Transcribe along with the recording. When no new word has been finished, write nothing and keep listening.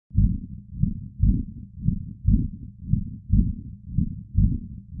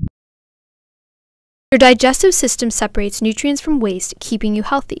Your digestive system separates nutrients from waste, keeping you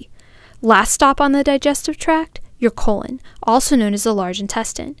healthy. Last stop on the digestive tract, your colon, also known as the large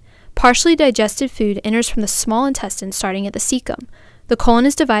intestine. Partially digested food enters from the small intestine starting at the cecum. The colon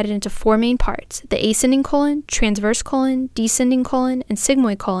is divided into 4 main parts: the ascending colon, transverse colon, descending colon, and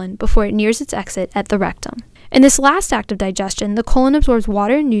sigmoid colon before it nears its exit at the rectum. In this last act of digestion, the colon absorbs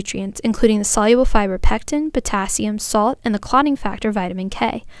water and nutrients, including the soluble fiber pectin, potassium, salt, and the clotting factor vitamin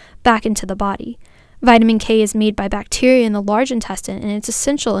K, back into the body. Vitamin K is made by bacteria in the large intestine, and it's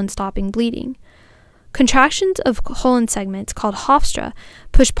essential in stopping bleeding. Contractions of colon segments, called hofstra,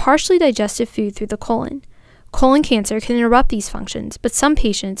 push partially digested food through the colon. Colon cancer can interrupt these functions, but some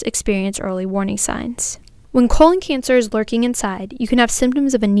patients experience early warning signs. When colon cancer is lurking inside, you can have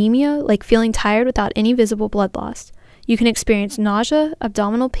symptoms of anemia, like feeling tired without any visible blood loss. You can experience nausea,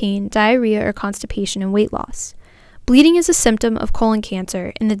 abdominal pain, diarrhea or constipation, and weight loss. Bleeding is a symptom of colon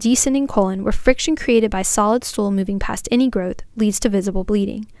cancer in the descending colon, where friction created by solid stool moving past any growth leads to visible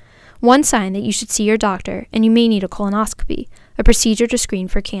bleeding. One sign that you should see your doctor, and you may need a colonoscopy, a procedure to screen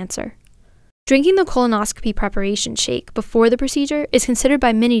for cancer. Drinking the colonoscopy preparation shake before the procedure is considered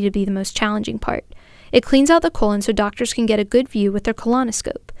by many to be the most challenging part. It cleans out the colon so doctors can get a good view with their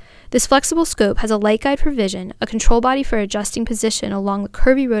colonoscope. This flexible scope has a light guide for vision, a control body for adjusting position along the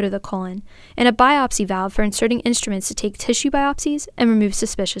curvy road of the colon, and a biopsy valve for inserting instruments to take tissue biopsies and remove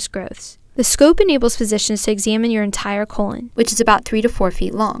suspicious growths. The scope enables physicians to examine your entire colon, which is about 3 to 4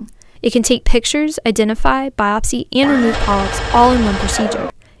 feet long. It can take pictures, identify, biopsy, and remove polyps all in one procedure.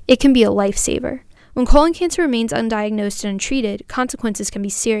 It can be a lifesaver. When colon cancer remains undiagnosed and untreated, consequences can be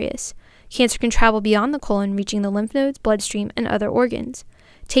serious. Cancer can travel beyond the colon, reaching the lymph nodes, bloodstream, and other organs.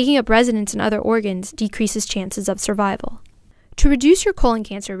 Taking up residence in other organs decreases chances of survival. To reduce your colon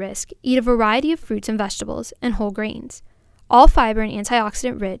cancer risk, eat a variety of fruits and vegetables and whole grains. All fiber and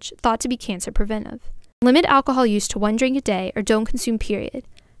antioxidant rich, thought to be cancer preventive. Limit alcohol use to 1 drink a day or don't consume, period.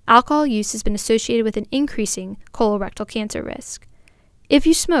 Alcohol use has been associated with an increasing colorectal cancer risk. If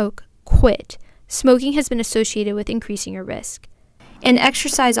you smoke, quit. Smoking has been associated with increasing your risk. And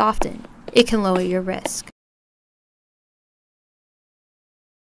exercise often. It can lower your risk.